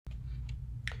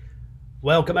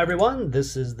Welcome everyone.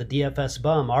 This is the DFS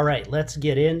Bum. All right, let's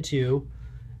get into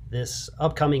this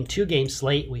upcoming two-game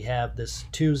slate. We have this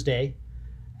Tuesday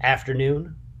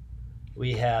afternoon.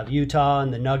 We have Utah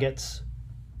and the Nuggets.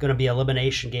 Going to be an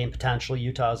elimination game potentially.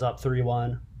 Utah's up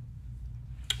 3-1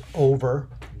 over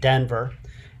Denver.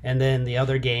 And then the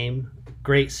other game,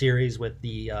 great series with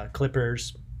the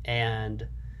Clippers and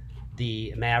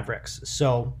the Mavericks.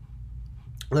 So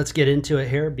let's get into it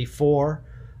here. Before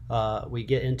we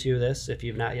get into this, if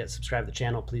you've not yet subscribed to the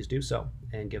channel, please do so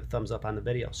and give a thumbs up on the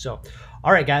video. So,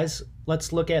 all right, guys,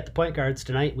 let's look at the point guards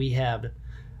tonight. We have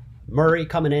Murray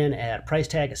coming in at price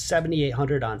tag of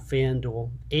 $7,800 on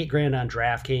Fanduel, $8,000 on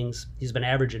Draftkings. He's been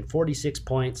averaging 46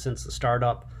 points since the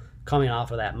startup, coming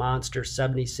off of that monster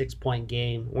 76-point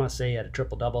game. I want to say he had a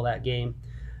triple-double that game.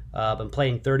 Been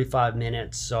playing 35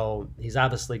 minutes, so he's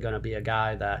obviously going to be a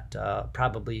guy that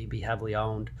probably be heavily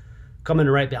owned. Coming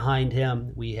right behind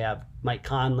him, we have Mike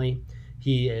Conley.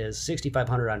 He is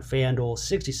 $6,500 on FanDuel,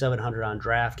 $6,700 on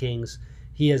DraftKings.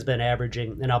 He has been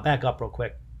averaging, and I'll back up real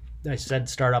quick. I said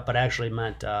startup, but I actually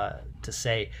meant to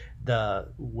say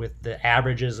with the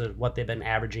averages of what they've been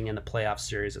averaging in the playoff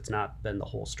series. It's not been the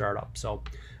whole startup. So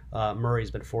Murray's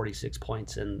been 46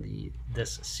 points in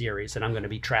this series, and I'm going to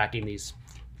be tracking these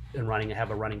and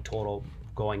have a running total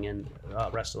going in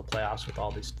rest of the playoffs with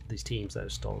all these teams that are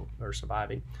still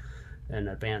surviving and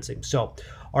advancing. So,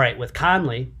 all right, with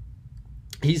Conley,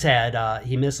 he's had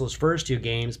he missed those first two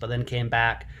games, but then came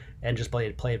back and just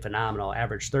played phenomenal.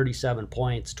 Averaged 37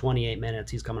 points, 28 minutes.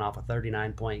 He's coming off a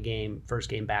 39-point game. First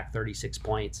game back, 36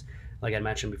 points. Like I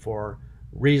mentioned before,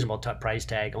 reasonable price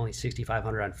tag, only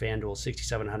 $6,500 on FanDuel,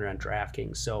 $6,700 on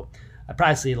DraftKings. So I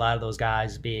probably see a lot of those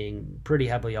guys being pretty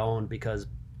heavily owned, because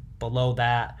below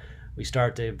that, we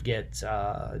start to get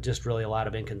just really a lot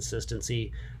of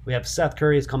inconsistency. We have Seth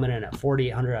Curry is coming in at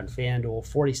 $4,800 on FanDuel,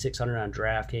 $4,600 on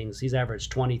DraftKings. He's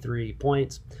averaged 23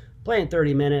 points, playing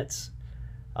 30 minutes.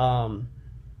 You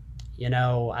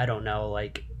know, I don't know.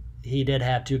 Like, he did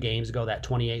have 2 games ago, that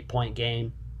 28-point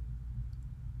game.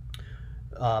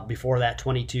 Before that,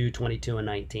 22, 22, and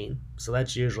 19. So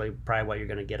that's usually probably what you're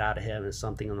going to get out of him, is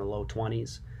something in the low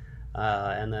 20s.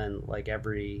 And then like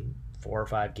every 4 or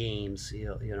 5 games,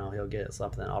 he'll get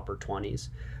something upper 20s.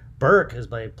 Burke has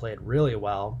played really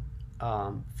well.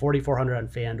 4,400 on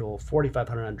FanDuel,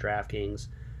 4,500 on DraftKings,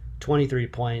 23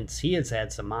 points. He has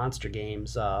had some monster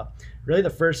games. Really,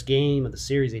 the first game of the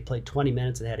series, he played 20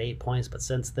 minutes and had 8 points. But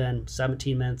since then,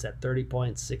 17 minutes at 30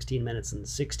 points, 16 minutes and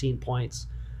 16 points.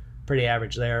 Pretty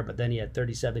average there. But then he had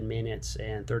 37 minutes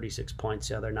and 36 points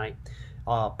the other night.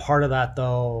 Part of that,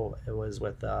 though, it was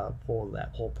with that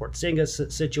whole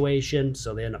Porzingis situation,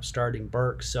 so they end up starting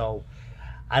Burke. So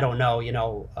I don't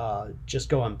know, just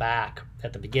going back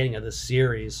at the beginning of this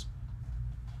series,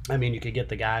 I mean, you could get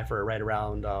the guy for right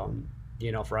around,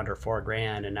 for under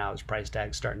 $4,000, and now his price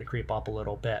tag's starting to creep up a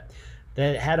little bit.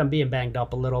 They had him being banged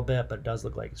up a little bit, but it does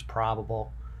look like it's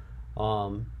probable.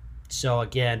 So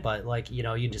again, but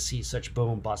you just see such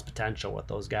boom bust potential with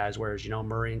those guys. Whereas,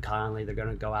 Murray and Conley, they're going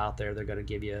to go out there, they're going to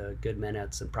give you good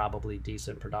minutes and probably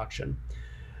decent production.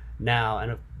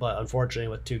 Now, but unfortunately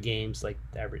with 2 games, like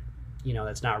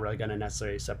that's not really going to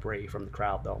necessarily separate you from the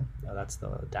crowd, though. That's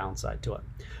the downside to it.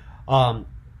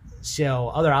 So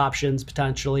other options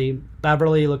potentially,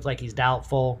 Beverly looked like he's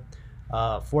doubtful.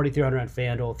 4,300 on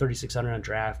FanDuel, 3,600 on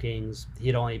DraftKings.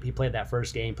 He played that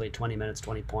first game, played 20 minutes,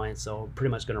 20 points, so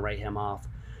pretty much going to write him off.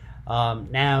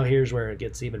 Now here's where it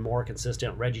gets even more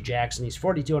consistent. Reggie Jackson, he's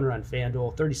 4,200 on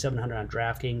FanDuel, 3,700 on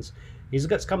DraftKings. He's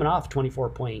coming off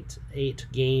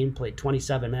 24.8 game, played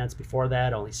 27 minutes before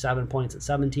that, only 7 points at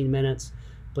 17 minutes,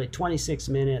 played 26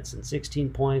 minutes and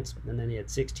 16 points, and then he had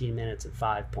 16 minutes and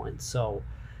 5 points. So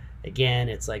again,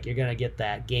 it's like you're going to get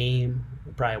that game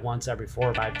probably once every 4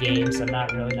 or 5 games. I'm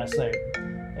not really necessarily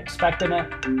expecting it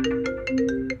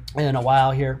in a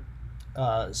while here.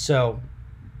 Sorry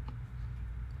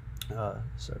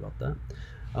about that.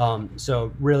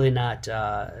 So really not,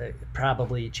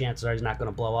 probably chances are he's not going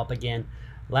to blow up again.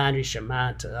 Landry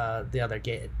Shamet, the other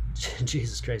game,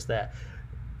 Jesus Christ, that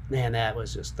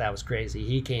was crazy.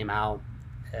 He came out,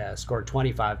 scored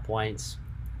 25 points,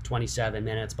 27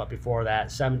 minutes, but before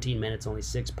that, 17 minutes, only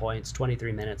 6 points,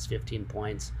 23 minutes, 15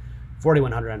 points,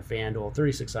 4,100 on FanDuel,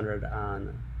 3,600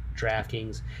 on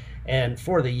DraftKings. And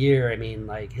for the year, I mean,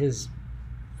 like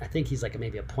I think he's like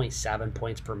maybe a 0.7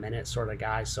 points per minute sort of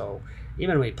guy. So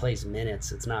even when he plays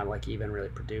minutes, it's not like he even really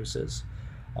produces.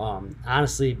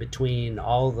 Honestly, between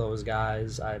all of those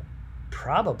guys,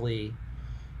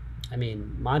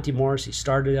 Monty Morris, he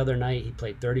started the other night. He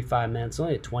played 35 minutes,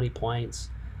 only had 20 points.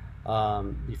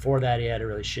 Before that, he had a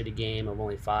really shitty game of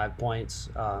only 5 points.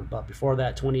 But before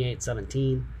that,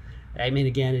 28-17. I mean,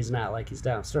 again, he's not like he's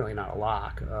down. Certainly not a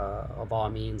lock of all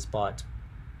means, but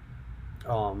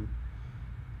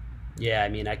yeah, I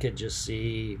mean, I could just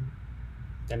see.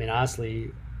 I mean,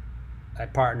 honestly, I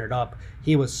partnered up.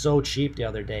 He was so cheap the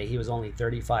other day. He was only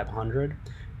 3,500,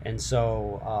 and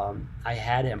so I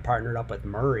had him partnered up with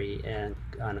Murray and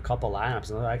on a couple lineups,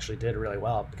 and they actually did really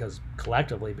well because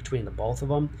collectively between the both of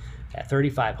them, at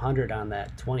 3,500 on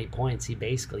that 20 points, he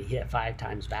basically hit 5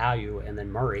 times value, and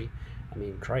then Murray. I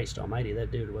mean, Christ almighty,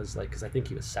 that dude was like, because I think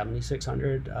he was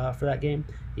 7,600 for that game.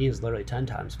 He was literally 10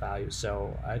 times value,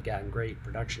 so I've gotten great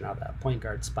production out of that point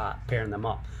guard spot, pairing them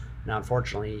up. Now,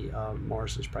 unfortunately,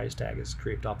 Morrison's price tag has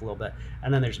creeped up a little bit.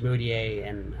 And then there's Moutier,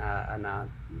 and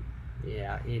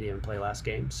yeah, he didn't even play last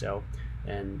game, so,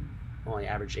 and only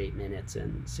averaged 8 minutes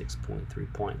and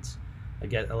 6.3 points.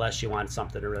 Again, unless you want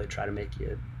something to really try to make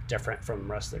you different from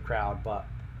the rest of the crowd, but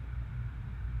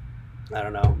I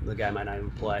don't know. The guy might not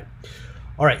even play.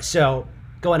 All right, so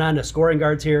going on to scoring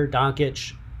guards here.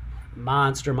 Doncic,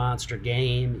 monster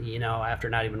game, you know, after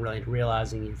not even really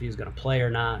realizing if he's going to play or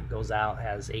not. Goes out,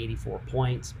 has 84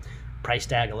 points. Price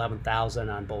tag 11,000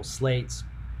 on both slates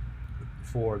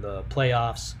for the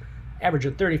playoffs.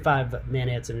 Averaging 35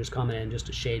 minutes and just coming in just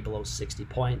a shade below 60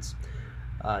 points.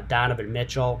 Donovan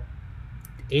Mitchell,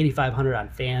 8,500 on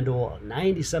Fanduel,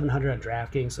 9,700 on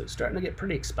Draftking, so it's starting to get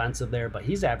pretty expensive there, but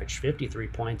he's averaged 53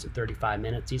 points in 35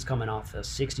 minutes. He's coming off a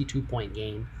 62-point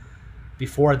game.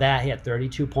 Before that, he had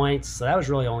 32 points, so that was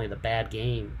really only the bad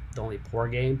game, the only poor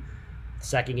game. The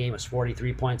second game was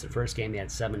 43 points. The first game, he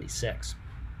had 76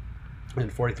 in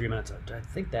 43 minutes. I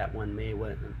think that one may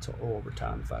went into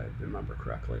overtime, if I remember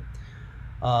correctly.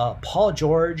 Paul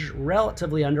George,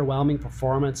 relatively underwhelming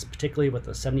performance, particularly with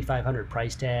the 7,500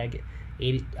 price tag,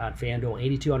 80 on Fanduel,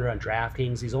 8,200 on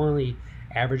DraftKings. He's only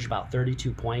averaged about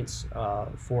 32 points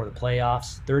for the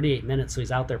playoffs, 38 minutes, so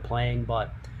he's out there playing,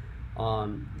 but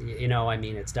you know, I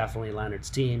mean, it's definitely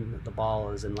Leonard's team. The ball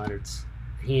is in Leonard's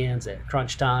hands at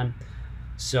crunch time,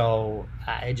 so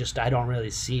I don't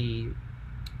really see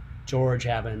George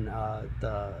having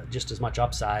just as much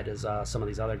upside as some of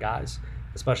these other guys,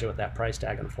 especially with that price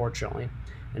tag, unfortunately.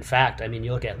 In fact, I mean,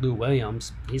 you look at Lou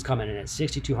Williams, he's coming in at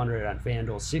 6,200 on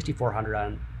FanDuel, 6,400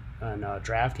 on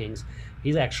DraftKings.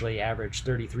 He's actually averaged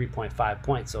 33.5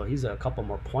 points, so he's a couple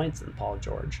more points than Paul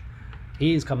George.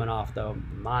 He's coming off the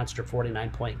monster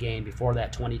 49-point game. Before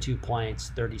that, 22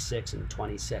 points, 36 and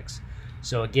 26.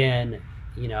 So again,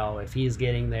 you know, if he's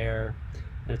getting there,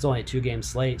 and it's only a 2-game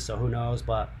slate, so who knows,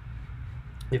 but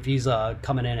if he's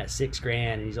coming in at $6,000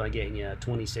 and he's only getting you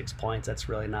 26 points, that's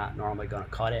really not normally going to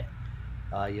cut it.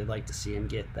 You'd like to see him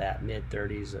get that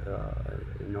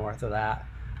mid-30s north of that.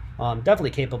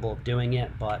 Definitely capable of doing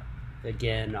it, but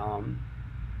again,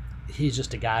 he's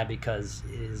just a guy because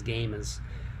his game is,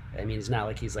 I mean, it's not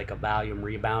like he's like a volume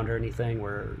rebound or anything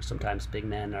where sometimes big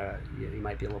men he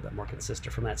might be a little bit more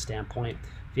consistent from that standpoint.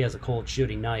 If he has a cold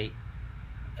shooting night,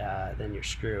 then you're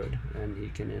screwed, and he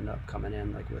can end up coming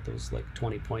in like with those like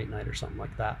 20-point night or something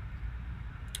like that.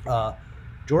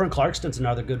 Jordan Clarkston's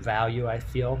another good value, I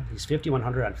feel. He's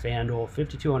 5,100 on FanDuel,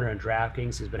 5,200 on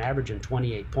DraftKings. He's been averaging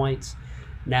 28 points.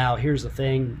 Now, here's the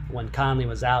thing. When Conley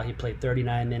was out, he played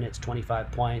 39 minutes,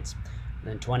 25 points,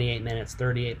 then 28 minutes,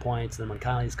 38 points. Then when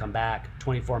Conley's come back,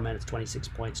 24 minutes, 26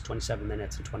 points, 27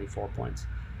 minutes, and 24 points.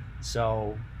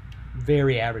 So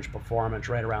very average performance,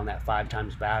 right around that 5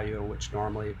 times value, which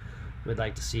normally we'd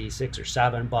like to see 6 or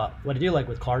 7. But what I do like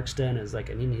with Clarkston is, like,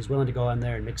 I mean, he's willing to go in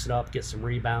there and mix it up, get some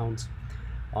rebounds.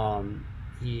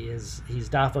 He's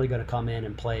definitely going to come in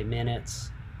and play minutes.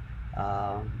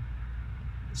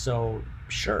 So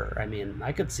sure, I mean,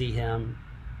 I could see him.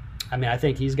 I mean, I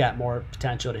think he's got more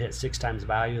potential to hit 6 times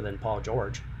value than Paul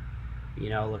George. You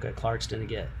know, look at Clarkston to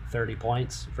get 30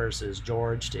 points versus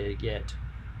George to get,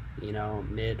 you know,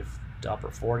 mid to upper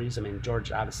 40s. I mean,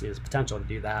 George obviously has potential to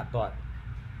do that, but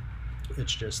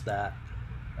it's just that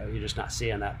you're just not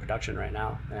seeing that production right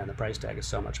now, and the price tag is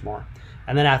so much more.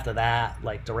 And then after that,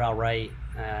 like Darrell Wright,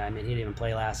 I mean, he didn't even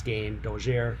play last game.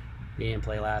 Dozier, he didn't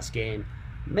play last game.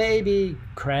 Maybe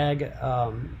Craig,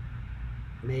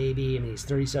 maybe. I mean, he's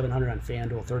 3,700 on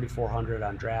FanDuel, 3,400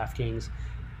 on DraftKings.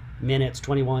 Minutes,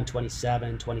 21,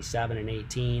 27, 27, and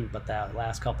 18. But that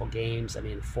last couple games, I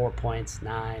mean, 4 points,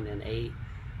 9, and 8.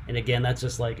 And again, that's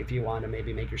just like if you want to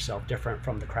maybe make yourself different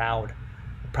from the crowd,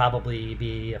 probably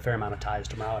be a fair amount of ties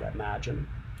tomorrow, I'd imagine,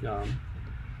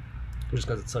 just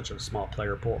because it's such a small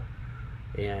player pool.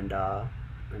 And I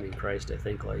mean, Christ, I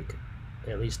think like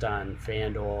at least on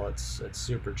FanDuel, it's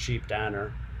super cheap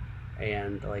downer,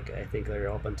 and like I think they're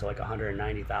open to like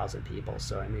 190,000 people.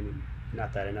 So I mean,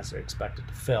 not that I necessarily expect it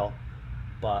to fill,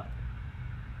 but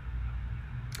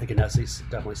I can definitely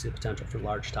see the potential for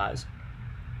large ties.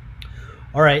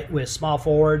 All right, with small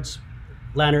forwards,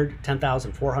 Leonard,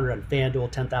 10,400 on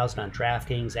Fanduel, 10,000 on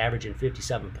Draftking, averaging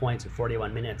 57 points in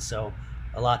 41 minutes, so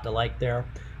a lot to like there.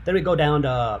 Then we go down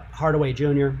to Hardaway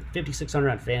Jr., 5,600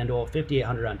 on Fanduel,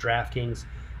 5,800 on Draftking,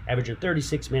 averaging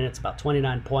 36 minutes, about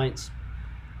 29 points.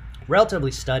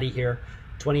 Relatively steady here,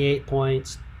 28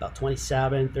 points, about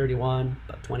 27, 31,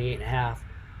 about 28 and a half.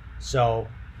 So,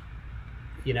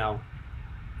 you know,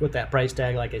 with that price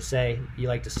tag, like I say, you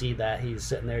like to see that he's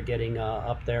sitting there getting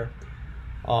up there.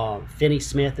 Finney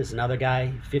Smith is another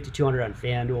guy, 5,200 on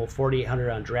Fanduel,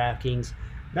 4,800 on Draftking.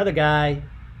 Another guy,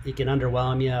 he can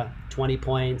underwhelm you, 20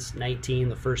 points, 19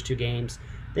 the first two games.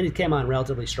 Then he came on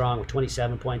relatively strong with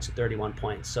 27 points and 31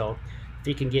 points. So if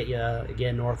he can get you,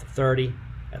 again, north of 30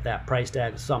 at that price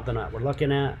tag, something that we're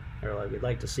looking at, or we'd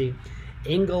like to see.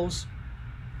 Ingles,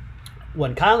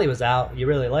 when Conley was out, you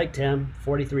really liked him.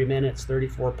 43 minutes,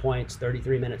 34 points,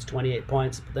 33 minutes, 28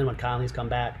 points. But then when Conley's come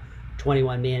back,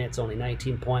 21 minutes, only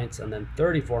 19 points, and then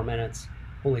 34 minutes,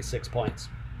 only 6 points.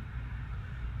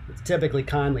 It's typically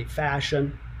Conley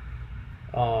fashion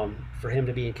for him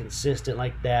to be inconsistent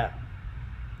like that.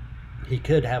 He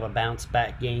could have a bounce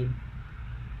back game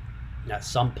at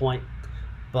some point,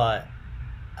 but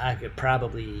I could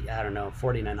probably, I don't know,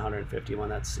 4,951,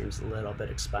 that seems a little bit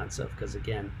expensive because,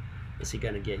 again, is he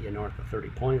going to get you north of 30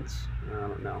 points? I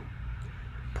don't know.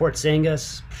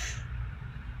 Porzingis,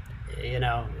 you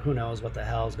know, who knows what the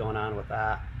hell is going on with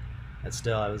that. And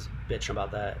still, I was bitching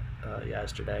about that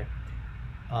yesterday.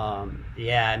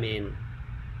 Yeah, I mean,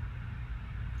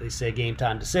 they say game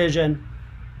time decision.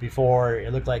 Before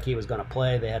it looked like he was going to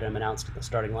play, they had him announced in the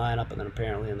starting lineup, and then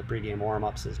apparently in the pregame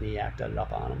warm-ups, his knee acted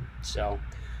up on him. So,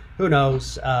 who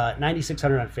knows?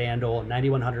 9,600 on Fanduel,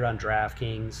 9,100 on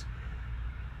Draftking.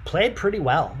 Played pretty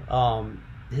well.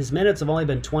 His minutes have only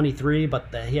been 23,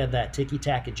 but he had that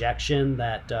ticky-tack ejection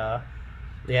that,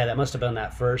 that must have been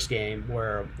that first game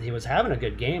where he was having a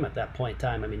good game at that point in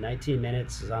time. I mean, 19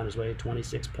 minutes is on his way to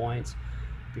 26 points.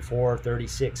 Before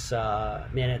 36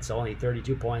 minutes, only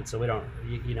 32 points. So we don't,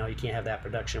 you know, you can't have that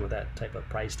production with that type of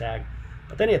price tag.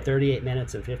 But then he had 38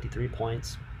 minutes and 53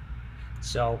 points.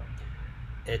 So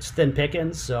it's thin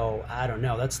pickings. So I don't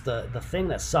know. That's the thing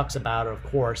that sucks about it, of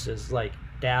course, is like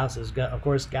Dallas has got, of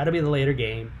course, got to be the later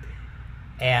game.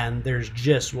 And there's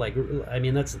just like, I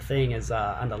mean, that's the thing is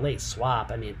on the late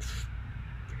swap. I mean,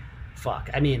 fuck.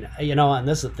 I mean, you know, and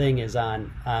this the thing is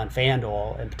on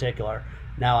FanDuel in particular.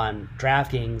 Now on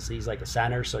DraftKings, he's like a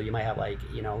center, so you might have like,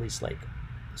 you know, at least like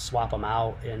swap him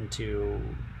out into,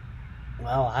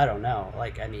 well, I don't know.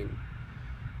 Like, I mean,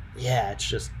 yeah, it's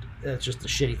just the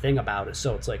shitty thing about it.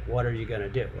 So it's like, what are you gonna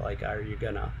do? Like, are you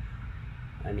gonna?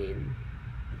 I mean,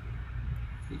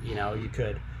 you know, you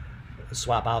could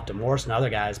swap out to Morse and other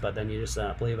guys, but then you just end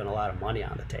up leaving a lot of money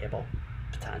on the table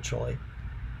potentially.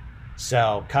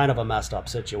 So kind of a messed up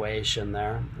situation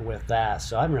there with that.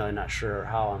 So I'm really not sure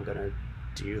how I'm gonna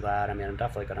do that. I mean, I'm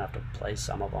definitely gonna have to play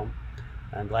some of them.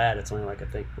 I'm glad it's only like, I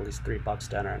think, at least $3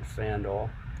 to enter in FanDuel.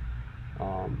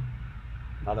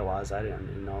 Otherwise, I didn't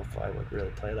even know if I would really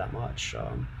play that much.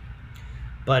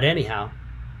 But anyhow,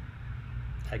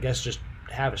 I guess just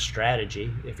have a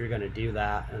strategy if you're gonna do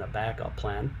that and a backup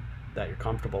plan that you're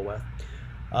comfortable with.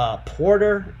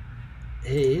 Porter,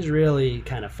 he's really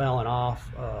kind of fallen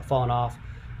off.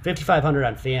 5,500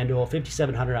 on FanDuel,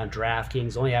 5,700 on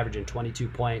DraftKings, only averaging 22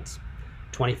 points,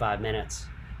 25 minutes.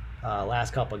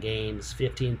 Last couple games,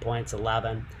 15 points,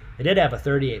 11. They did have a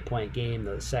 38-point game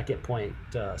the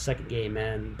second game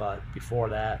in, but before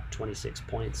that, 26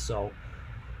 points. So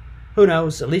who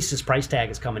knows? At least his price tag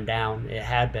is coming down. It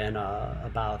had been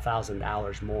about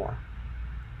 $1,000 more.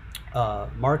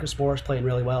 Marcus Morris playing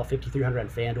really well, 5,300 on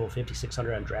FanDuel,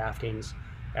 5,600 on DraftKings,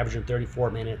 averaging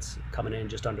 34 minutes, coming in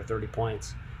just under 30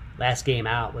 points. Last game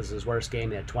out was his worst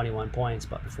game. He had 21 points,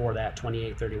 but before that,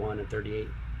 28, 31, and 38.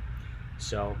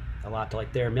 So a lot to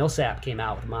like there. Millsap came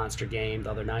out with a monster game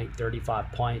the other night,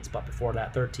 35 points, but before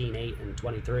that, 13, 8, and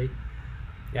 23.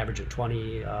 Averaging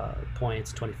 20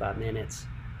 points, 25 minutes.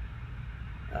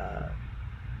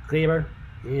 Kleber,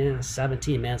 yeah,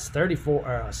 17 minutes,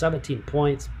 17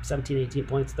 points, 17, 18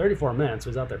 points, 34 minutes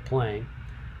was out there playing.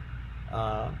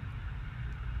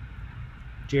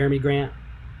 Jeremy Grant,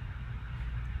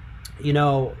 you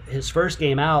know, his first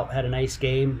game out had a nice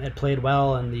game, had played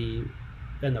well in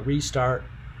the restart,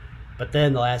 but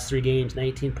then the last three games,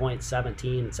 19 points,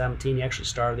 17, and 17. He actually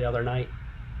started the other night.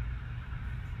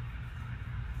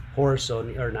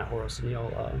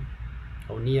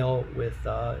 O'Neal with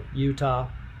Utah.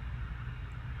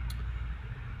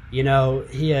 You know,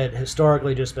 he had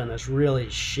historically just been this really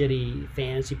shitty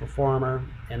fantasy performer,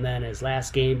 and then his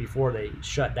last game before they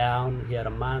shut down, he had a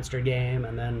monster game,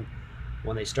 and then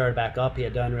when they started back up, he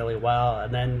had done really well,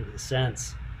 and then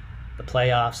since the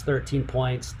playoffs, 13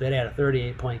 points, then had a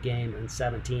 38-point game and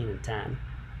 17 and 10.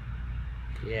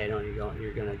 Yeah, you know,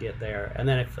 you're gonna get there, and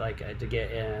then if like to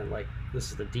get in, like this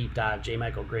is the deep dive, J.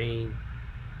 Michael Green,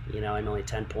 you know, I'm only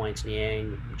 10 points,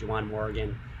 Niang, Juwan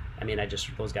Morgan. I mean,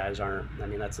 those guys aren't, I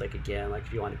mean, that's like, again, like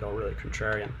if you want to go really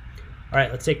contrarian. All right,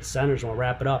 let's take the centers and we'll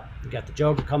wrap it up. We got the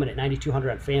Joker coming at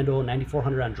 9,200 on Fanduel,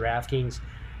 9,400 on DraftKings,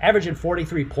 averaging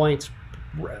 43 points.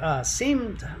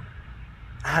 Seemed,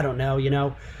 I don't know, you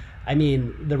know, I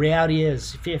mean, the reality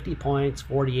is 50 points,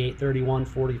 48, 31,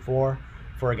 44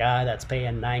 for a guy that's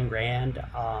paying $9 grand.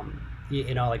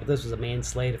 You know, like if this was a main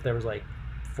slate, if there was like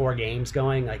 4 games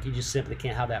going, like you just simply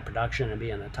can't have that production and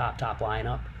be in the top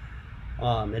lineup.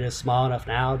 It is small enough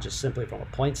now, just simply from a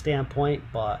point standpoint,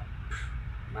 but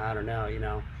I don't know, you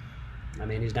know. I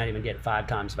mean, he's not even getting 5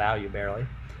 times value, barely.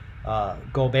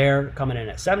 Gobert coming in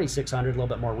at 7,600, a little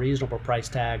bit more reasonable price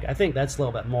tag. I think that's a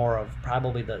little bit more of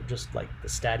probably just like the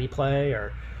steady play,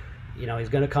 or you know, he's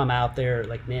going to come out there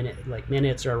like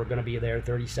minutes are going to be there,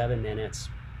 37 minutes.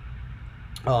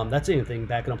 That's the only thing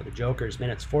backing up with the Joker's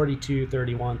minutes, 42,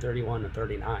 31, 31, and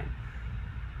 39.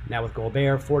 Now with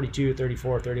Gobert, 42,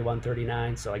 34, 31,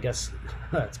 39. So I guess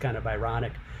that's kind of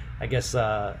ironic. I guess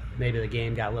maybe the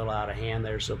game got a little out of hand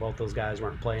there, so both those guys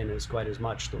weren't playing quite as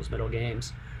much those middle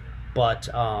games. But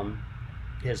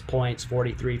his points,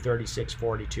 43, 36,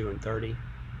 42, and 30.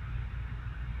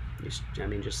 I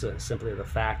mean, just simply the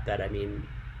fact that, I mean,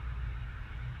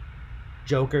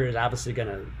 Joker is obviously going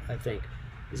to, I think,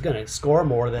 he's going to score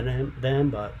more than them,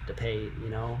 but to pay, you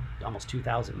know, almost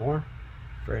 2,000 more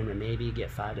for him to maybe get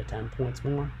 5 to 10 points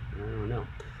more, I don't know.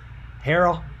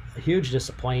 Harrell, a huge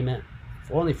disappointment.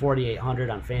 Only 4,800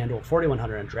 on FanDuel,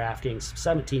 4,100 on DraftKings,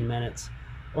 17 minutes,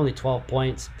 only 12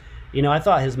 points. You know, I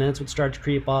thought his minutes would start to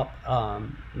creep up. Now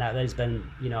that he's been,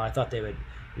 you know, I thought they would,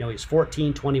 you know, he's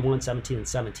 14, 21, 17, and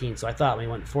 17. So I thought when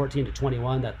he went 14 to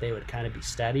 21 that they would kind of be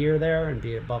steadier there and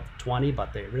be above 20,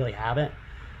 but they really haven't.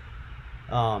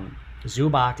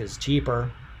 Zubac is cheaper,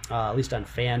 at least on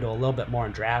FanDuel, a little bit more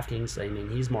on DraftKings. I mean,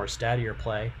 he's more steadier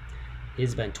play.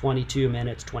 He's been 22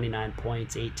 minutes, 29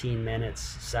 points, 18 minutes,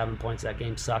 7 points. That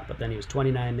game sucked, but then he was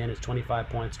 29 minutes, 25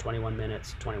 points, 21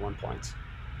 minutes, 21 points.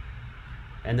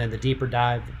 And then the deeper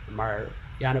dive,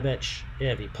 Marjanovic,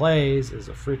 if he plays, is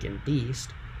a freaking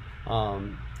beast.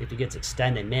 If he gets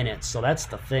extended minutes, so that's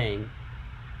the thing.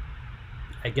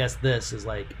 I guess this is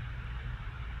like,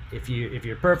 if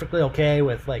you're perfectly okay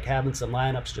with like having some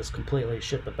lineups just completely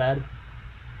shit the bed,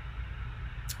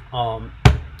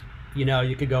 you know,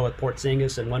 you could go with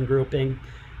Porzingis in one grouping,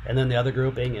 and then the other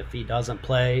grouping, if he doesn't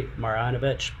play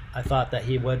Marjanovic, I thought that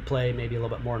he would play maybe a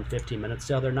little bit more than 15 minutes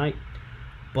the other night.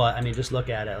 But, I mean, just look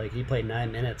at it. Like, he played 9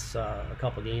 minutes a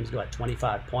couple games ago at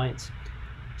 25 points.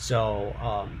 So,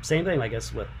 same thing, I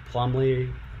guess, with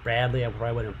Plumlee. Bradley, I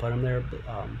probably wouldn't put him there. But,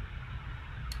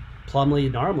 Plumlee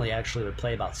normally actually would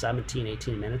play about 17,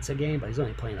 18 minutes a game, but he's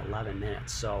only playing 11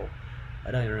 minutes. So,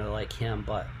 I don't even really like him.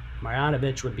 But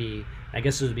Marjanovic would be, I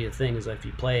guess this would be the thing, is if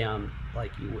you play him,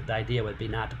 like, the idea would be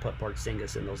not to put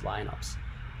Porzingis in those lineups.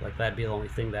 Like, that'd be the only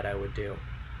thing that I would do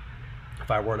if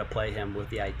I were to play him, with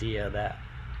the idea that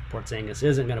Porzingis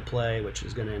isn't going to play, which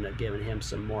is going to end up giving him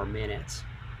some more minutes.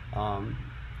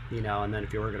 You know, and then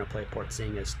if you were going to play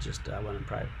Porzingis, just I wouldn't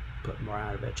probably put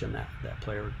Marjanovic in that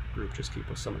player group, just keep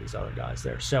with some of these other guys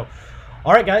there. So,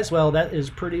 all right, guys, well, that is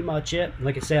pretty much it.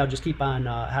 Like I say, I'll just keep on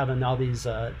having all these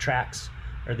tracks,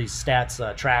 or these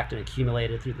stats tracked and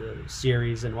accumulated through the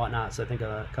series and whatnot, so I think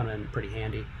it'll come in pretty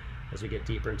handy as we get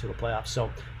deeper into the playoffs. So,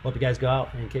 hope you guys go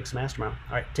out and kick some ass tomorrow.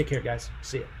 All right, take care, guys.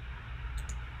 See ya.